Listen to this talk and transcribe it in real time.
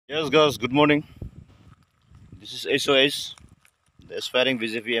Yes, guys, good morning. This is SOS, the aspiring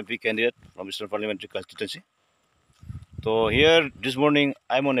BJP MP candidate from Eastern Parliamentary Constituency. So, here this morning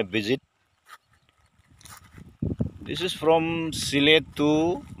I'm on a visit. This is from Sylhet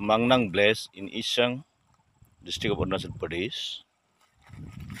to Mangnang Place in Isang, district of Arunachal Pradesh.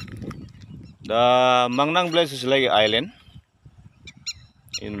 The Mangnang Place is like an island.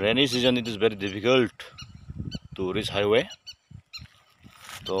 In rainy season, it is very difficult to reach highway.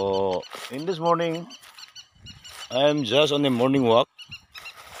 So, in this morning, I am just on a morning walk.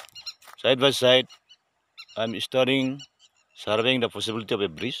 Side by side, I'm studying, surveying the possibility of a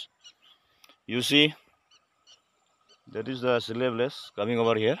bridge. You see, that is the Sylhet Place coming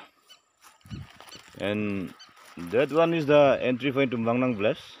over here, and that one is the entry point to Mangnang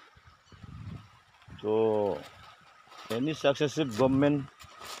Place. So, any successive government,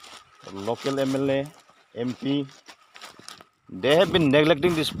 local MLA, MP, they have been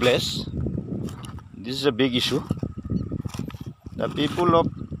neglecting this place. This is a big issue. The people of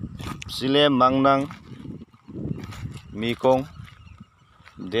Sylhet, Mangnang, Mekong,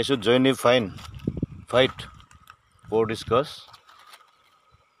 they should jointly fight for this cause.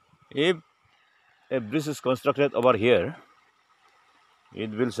 If a bridge is constructed over here,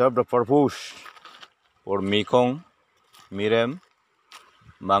 it will serve the purpose for Mekong, Mirem,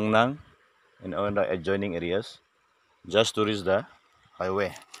 Mangnang, and other adjoining areas, just to reach the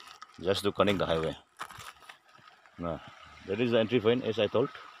highway, just to connect the highway. Now, that is the entry point, as I told.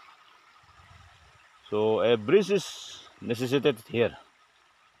 So a bridge is necessitated here.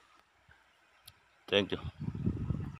 Thank you.